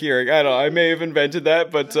remember hearing. I don't know. I may have invented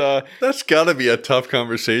that, but That's got to be a tough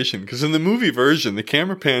conversation because in the movie version, the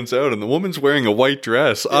camera pans out and the woman's wearing a white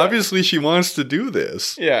dress. Obviously, she wants to do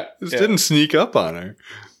this. yeah. This didn't sneak up on her.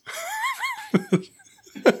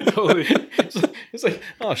 It's like,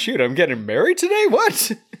 oh, shoot, I'm getting married today?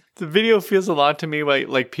 What? The video feels a lot to me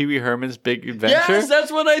like Pee Wee Herman's Big Adventure. Yes,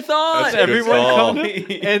 that's what I thought. That's a good Everyone call.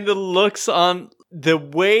 and the looks on the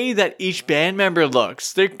way that each band member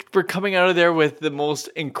looks. We're coming out of there with the most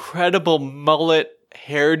incredible mullet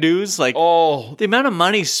hairdos. Like, Oh, the amount of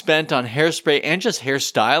money spent on hairspray and just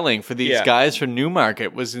hairstyling for these Yeah. guys from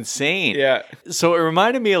Newmarket was insane. yeah. So it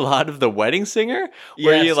reminded me a lot of The Wedding Singer,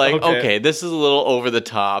 where Yes, you're like, okay. okay, this is a little over the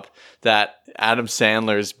top. That Adam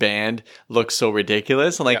Sandler's band looks so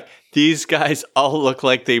ridiculous. And like, Yeah. these guys all look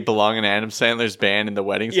like they belong in Adam Sandler's band in The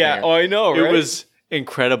Wedding Singer. Yeah, oh, I know, right? It was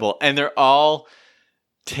incredible. And they're all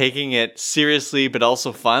taking it seriously, but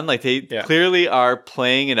also fun. Like, they Yeah. clearly are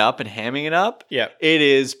playing it up and hamming it up. Yeah. It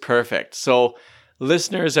is perfect. So,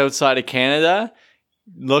 listeners outside of Canada,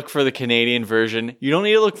 look for the Canadian version. You don't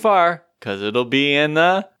need to look far because it'll be in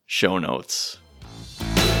the show notes.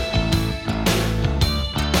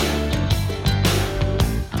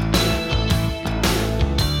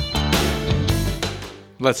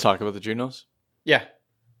 Let's talk about the Junos. Yeah.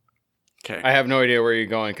 Okay. I have no idea where you're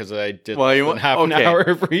going because I did Well, you less than half an okay. hour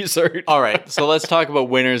of research. All right. So let's talk about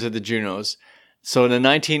winners of the Junos. So in the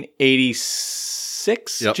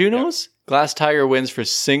 1986 Yep. Junos, Glass Tiger wins for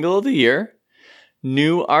Single of the Year.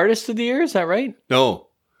 New Artist of the Year, is that right? No,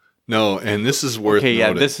 and this is worth Okay, yeah,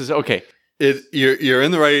 noting. this is okay. You're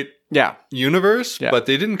in the right Yeah. universe, Yeah. but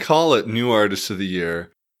they didn't call it New Artist of the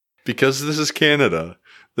Year because this is Canada.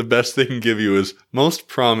 The best they can give you is Most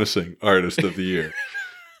Promising Artist of the Year.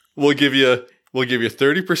 We'll give you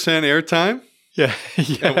 30% airtime, Yeah.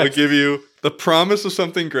 and we'll give you the promise of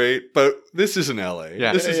something great. But this isn't LA.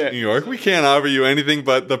 Yeah. This is Yeah. New York. We can't offer you anything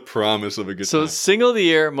but the promise of a good So time. Single of the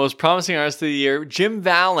Year, Most Promising Artist of the Year, Jim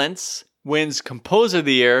Valance wins Composer of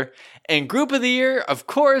the Year, and Group of the Year, of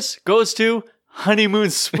course, goes to Honeymoon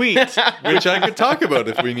Suite. Which I could talk about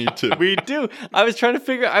if we need to. We do. I was trying to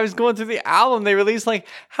figure. I was going through the album they released. Like,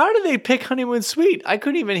 how did they pick Honeymoon Suite? I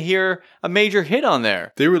couldn't even hear a major hit on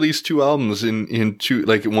there. They released two albums in two,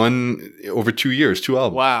 like one over 2 years, two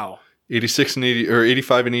albums. Wow. 86 and 80 or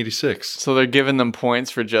 85 and 86. So they're giving them points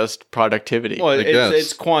for just productivity. Well, guess.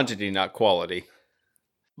 it's quantity, not quality.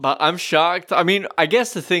 But I'm shocked. I mean, I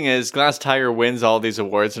guess the thing is, Glass Tiger wins all these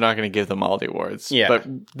awards. They're not going to give them all the awards. Yeah. But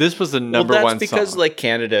this was the number that's one because song. like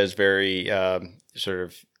Canada is very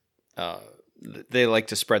sort of they like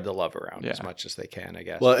to spread the love around as Yeah. much as they can, I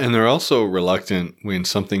guess. Well, and they're also reluctant when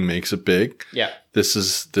something makes it big. yeah.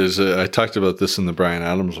 I talked about this in the Bryan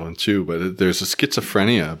Adams one too, but there's a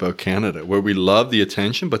schizophrenia about Canada where we love the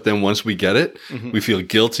attention, but then once we get it, Mm-hmm. we feel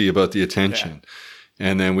guilty about the attention.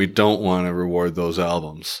 And then we don't want to reward those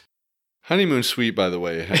albums. Honeymoon Suite, by the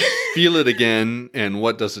way, had Feel It Again and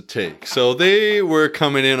What Does It Take? So they were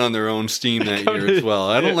coming in on their own steam that year as well.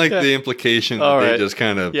 I don't like the implication that All they right. just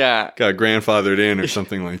kind of Yeah. got grandfathered in or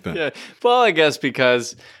something like that. Yeah. Well, I guess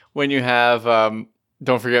because when you have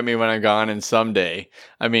Don't Forget Me When I'm Gone and Someday,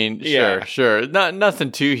 I mean, Yeah. sure.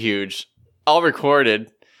 Nothing too huge. All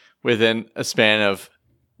recorded within a span of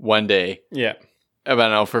one day. Yeah. I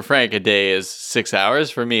don't know, for Frank, a day is 6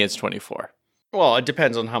 hours. For me, it's 24. Well, it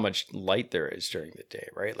depends on how much light there is during the day,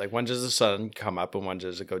 right? Like when does the sun come up and when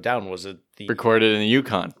does it go down? Was it the Recorded in the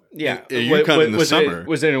Yukon. yeah? Yukon in the was summer.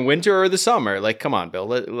 was it in winter or the summer? Like, come on, Bill.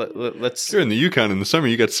 Let's. You're in the Yukon in the summer.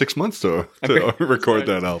 You got 6 months to record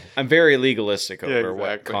that album. I'm very legalistic over Yeah, what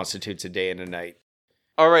exactly. constitutes a day and a night.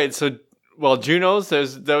 All right, so Junos,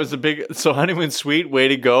 that was a big. So Honeymoon Suite, way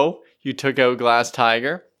to go! You took out Glass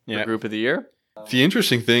Tiger, Yeah. the Group of the Year. The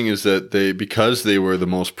interesting thing is that because they were the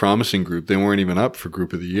most promising group, they weren't even up for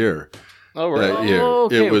Group of the Year Oh, that year.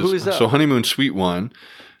 okay. It was Who is that? so Honeymoon Suite won,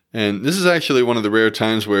 and this is actually one of the rare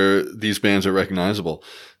times where these bands are recognizable.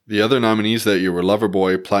 The other nominees that year were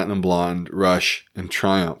Loverboy, Platinum Blonde, Rush, and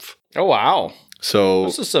Triumph. Oh, wow. So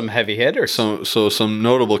Those are some heavy hitters. some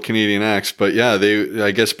notable Canadian acts, but yeah, I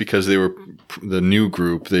guess because they were the new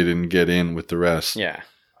group, they didn't get in with the rest. Yeah.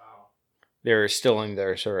 They're still in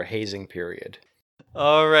their sort of hazing period.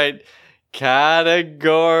 All right,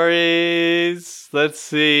 categories. Let's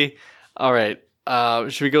see. All right,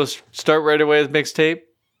 should we go start right away with mixtape?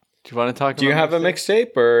 Do you want to talk? Do you about have a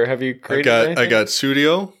mixtape or have you I created got anything? I got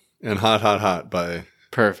Studio and Hot Hot Hot by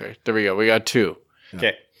Perfect. There we go. We got two.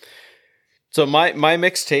 Okay. So my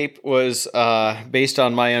mixtape was based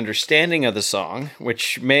on my understanding of the song,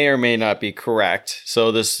 which may or may not be correct.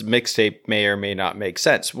 So this mixtape may or may not make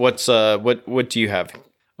sense. What do you have?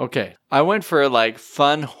 Okay. I went for like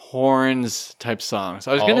fun horns type songs.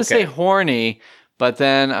 I was Oh, going to say okay. horny, but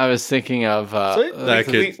then I was thinking of That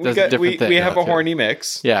could- that's a different thing. we have a Okay. horny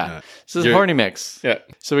mix. Yeah. Yeah. This is a You're- horny mix. Yeah.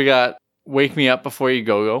 So we got Wake Me Up Before You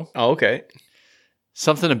Go, Oh, okay.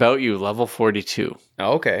 Something About You, Level 42,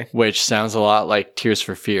 Oh, okay. which sounds a lot like Tears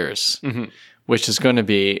for Fears, Mhm. which is going to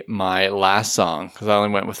be my last song because I only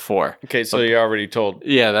went with 4. Okay, so you already told.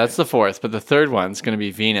 Yeah, that's the 4th, but the 3rd one's going to be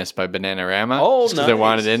Venus by Bananarama. Oh, because I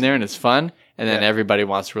wanted nice. it in there and it's fun. And then Yeah. Everybody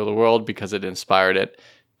Wants to Rule the World because it inspired it.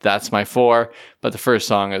 That's my 4. But the first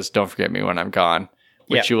song is Don't Forget Me When I'm Gone,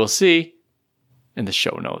 which Yeah. you will see in the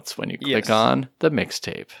show notes when you click Yes. on the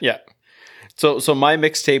mixtape. Yeah. So my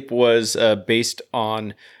mixtape was based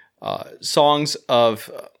on songs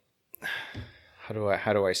of how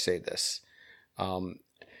do I say this?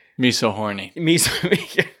 Me So Horny. Me.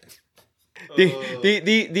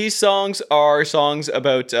 These songs are songs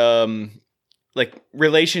about like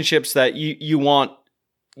relationships that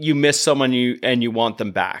you miss someone and you want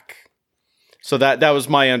them back. So that was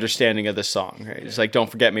my understanding of the song. Right? It's like, don't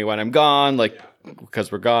forget me when I'm gone, like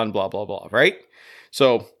because we're gone, blah blah blah. Right.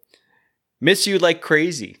 So, Miss You Like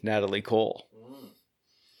Crazy, Natalie Cole.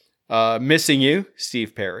 Missing You,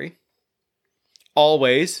 Steve Perry.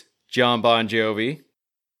 Always, John Bon Jovi.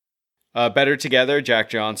 Better Together, Jack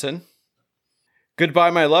Johnson.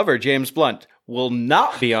 Goodbye My Lover, James Blunt. Will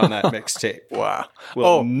not be on that mixtape. Wow.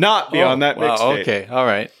 Will not be on that wow, mixtape. okay. All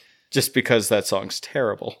right. Just because that song's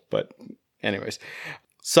terrible. But anyways.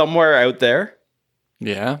 Somewhere Out There,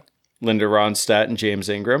 Yeah. Linda Ronstadt and James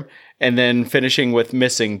Ingram. And then finishing with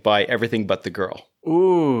Missing by Everything But the Girl.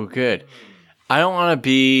 Ooh, good. I don't want to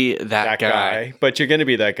be that guy. But you're going to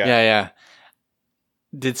be that guy. Yeah, yeah.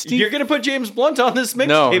 Did Steve You're going to put James Blunt on this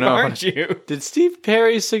mixtape, No. aren't you? Did Steve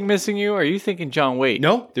Perry sing Missing You? Or are you thinking John Waite?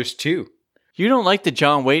 No, there's 2. You don't like the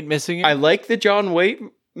John Waite Missing You? I like the John Waite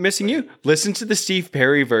Missing You. Listen to the Steve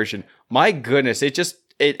Perry version. My goodness,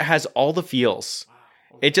 it has all the feels.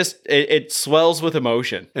 It swells with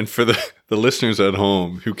emotion. And for the listeners at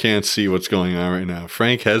home who can't see what's going on right now,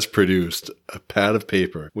 Frank has produced a pad of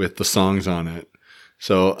paper with the songs on it.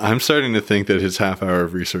 So I'm starting to think that his half hour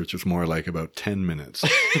of research was more like about 10 minutes.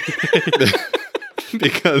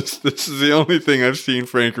 Because this is the only thing I've seen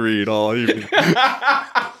Frank read all evening.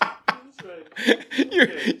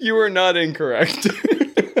 You are not incorrect.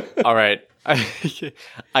 All right.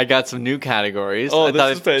 I got some new categories. Oh, I thought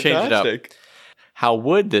this is I'd change it up. fantastic. How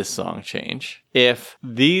would this song change if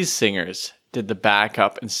these singers did the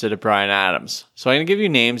backup instead of Bryan Adams? So I'm going to give you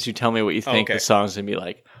names. You tell me what you think Okay. the song's going to be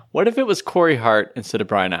like. What if it was Corey Hart instead of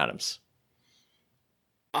Bryan Adams?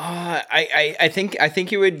 I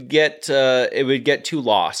think it would get too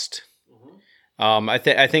lost. I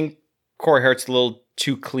think Corey Hart's a little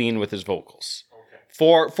too clean with his vocals.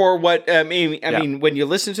 For what I mean, when you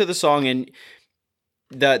listen to the song and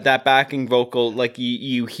that backing vocal, like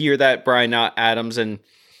you hear that Bryan Adams, and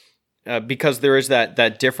because there is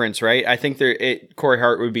that difference, right? I think Corey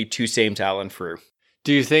Hart would be too same to Alan Frew.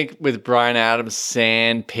 Do you think with Bryan Adams'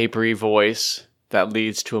 sandpapery voice that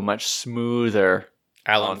leads to a much smoother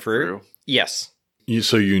Alan Frew? Yes.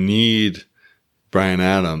 So you need Bryan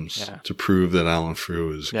Adams Yeah. to prove that Alan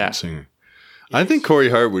Frew is a Yeah. good singer. I think Corey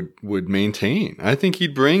Hart would maintain. I think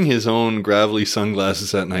he'd bring his own gravelly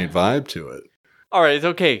sunglasses at night vibe to it. All right,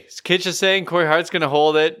 okay. Kitch is saying Corey Hart's going to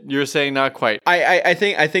hold it. You're saying not quite. I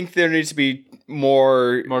think there needs to be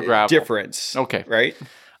more gravel. difference. Okay. Right?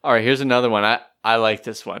 All right, here's another one. I like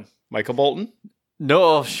this one. Michael Bolton? No,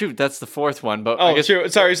 oh, shoot, that's the 4th one. But I Oh, guess sure.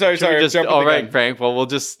 Sorry. should we I'm jumping all the right, gun. Frank. Well, we'll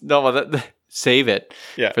just save it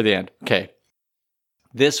Yeah. for the end. Okay.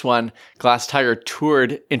 This one, Glass Tiger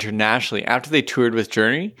toured internationally. After they toured with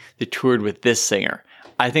Journey, they toured with this singer.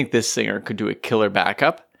 I think this singer could do a killer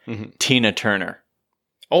backup. Mhm. Tina Turner.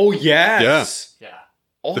 Oh, yes. Yeah.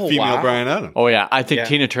 Oh, The female wow. Bryan Adams. Oh, yeah. I think Yeah.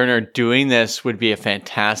 Tina Turner doing this would be a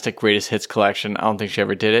fantastic greatest hits collection. I don't think she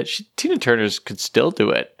ever did it. Tina Turner's could still do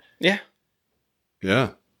it. Yeah. Yeah.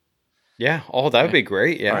 Yeah. Oh, that would be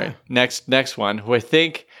great. Yeah. All right. Next one, who I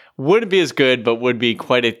think wouldn't be as good, but would be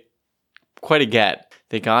quite a get.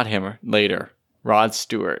 They got him later. Rod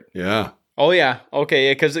Stewart. Yeah. Oh, yeah. Okay.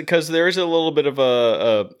 Yeah. Because there is a little bit of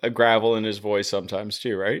a gravel in his voice sometimes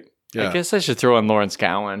too, right? Yeah. I guess I should throw in Lawrence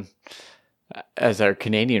Gowan as our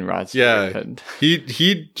Canadian Rod Stewart. Yeah. but-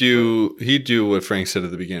 He'd do what Frank said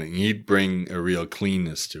at the beginning. He'd bring a real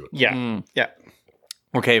cleanness to it. Yeah. Mm. Yeah.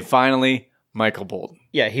 Okay, finally, Michael Bolton.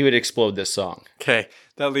 Yeah. He would explode this song. Okay,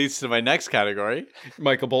 that leads to my next category.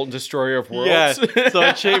 Michael Bolton, Destroyer of Worlds. Yeah,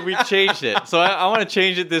 so we changed it. So I want to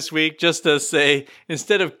change it this week just to say,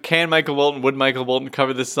 instead of would Michael Bolton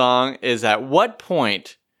cover this song, is at what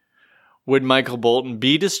point would Michael Bolton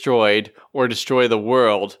be destroyed or destroy the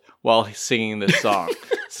world while singing this song?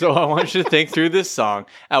 So I want you to think through this song.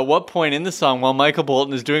 At what point in the song, while Michael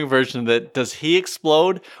Bolton is doing a version of it, does he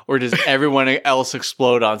explode or does everyone else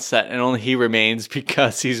explode on set and only he remains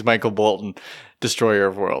because he's Michael Bolton, destroyer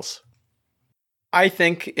of worlds? I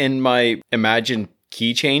think in my imagined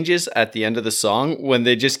key changes at the end of the song, when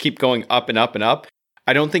they just keep going up and up and up,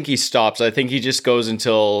 I don't think he stops. I think he just goes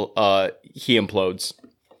until he implodes.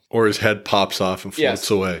 Or his head pops off and floats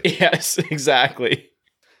away. Yes, exactly.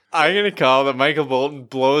 I'm going to call that Michael Bolton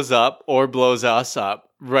blows up or blows us up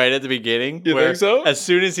right at the beginning. You think so? As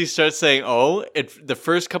soon as he starts saying, the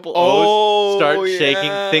first couple O's start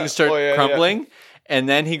shaking, things start crumbling. And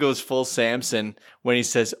then he goes full Samson when he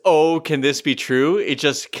says, "Oh, can this be true?" It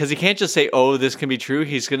just, because he can't just say, "Oh, this can be true."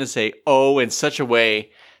 He's going to say, "Oh," in such a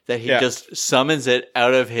way that he just summons it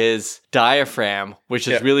out of his diaphragm, which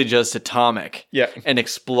is really just atomic, and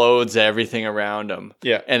explodes everything around him.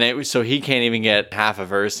 Yeah. And so he can't even get half a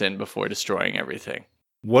verse in before destroying everything.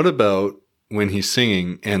 What about when he's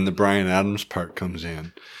singing and the Bryan Adams part comes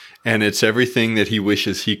in and it's everything that he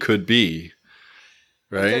wishes he could be?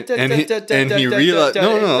 Right? And he realized,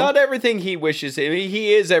 no. Not everything he wishes.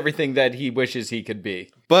 He is everything that he wishes he could be.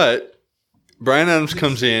 But Bryan Adams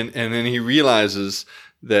comes in and then he realizes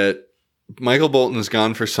that Michael Bolton has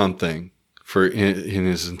gone for something in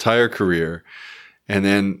his entire career. And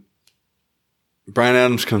then Bryan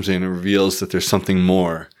Adams comes in and reveals that there's something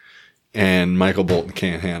more. And Michael Bolton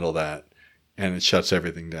can't handle that. And it shuts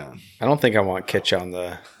everything down. I don't think I want Kitch on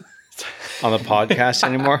the podcast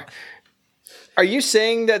anymore. Are you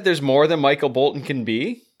saying that there's more than Michael Bolton can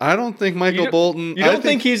be? I don't think Michael Bolton. You don't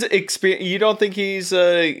think he's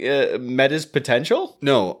met his potential?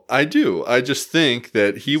 No, I do. I just think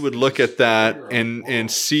that he would look at that and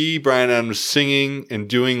see Bryan Adams singing and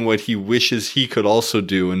doing what he wishes he could also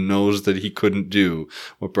do, and knows that he couldn't do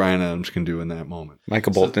what Bryan Adams can do in that moment.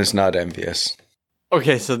 Michael Bolton is not envious.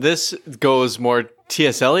 Okay, so this goes more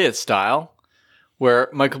T.S. Eliot style, where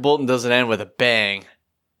Michael Bolton doesn't end with a bang,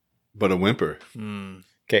 but a whimper.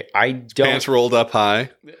 Okay, I don't. Pants rolled up high.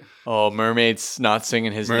 Oh, Mermaid's not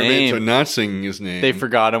singing his name. Mermaids are not singing his name. They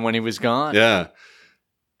forgot him when he was gone. Yeah.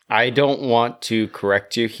 I don't want to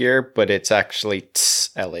correct you here, but it's actually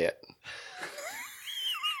T.S. Eliot.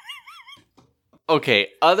 Okay,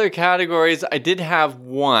 other categories. I did have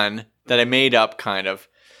one that I made up, kind of.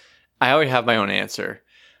 I already have my own answer.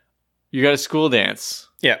 You got a school dance.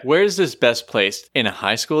 Yeah. Where is this best placed? In a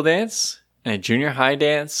high school dance? In a junior high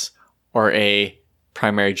dance? Or a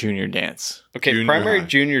primary junior dance? Okay, primary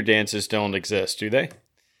junior dances don't exist, do they?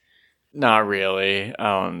 Not really.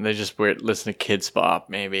 They just listen to Kids Bop,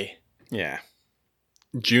 maybe. Yeah.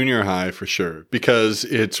 Junior high for sure. Because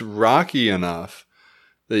it's rocky enough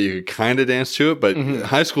that you could kind of dance to it, but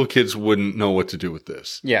high school kids wouldn't know what to do with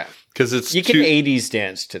this. Yeah. Because it's you can 80s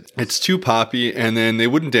dance to this. It's too poppy, and then they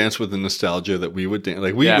wouldn't dance with the nostalgia that we would dance.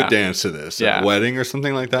 Like, we would dance to this at a wedding or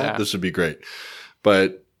something like that. Yeah. This would be great.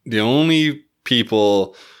 But the only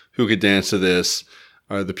people who could dance to this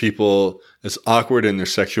are the people as awkward in their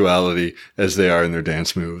sexuality as they are in their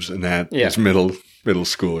dance moves, and that is middle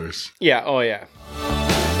schoolers. Yeah, oh yeah.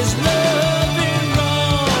 Is nothing wrong.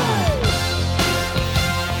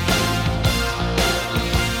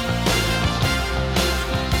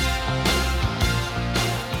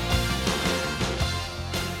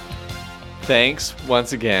 Thanks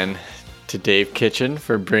once again to Dave Kitchen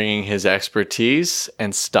for bringing his expertise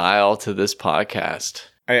and style to this podcast.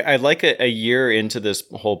 I like a year into this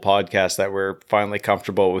whole podcast that we're finally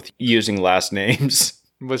comfortable with using last names.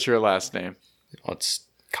 What's your last name? Well, it's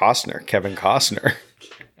Costner, Kevin Costner.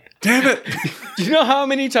 Damn it! Do you know how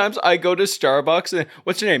many times I go to Starbucks and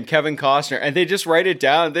what's your name? Kevin Costner, and they just write it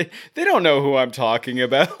down. They don't know who I'm talking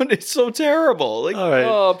about. It's so terrible. Like,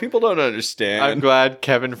 oh, people don't understand. I'm glad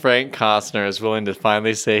Kevin Frank Costner is willing to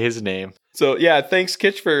finally say his name. So yeah, thanks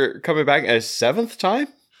Kitch for coming back a seventh time.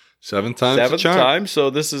 Seventh time.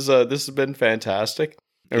 So this has been fantastic.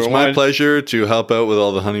 It's my pleasure to help out with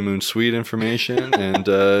all the honeymoon suite information. And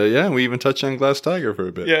we even touched on Glass Tiger for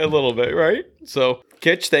a bit. Yeah, a little bit, right? So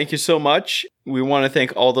Kitch, thank you so much. We want to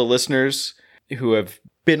thank all the listeners who have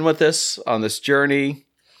been with us on this journey.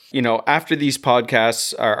 You know, after these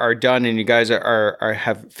podcasts are done and you guys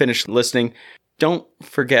have finished listening, don't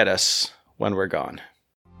forget us when we're gone.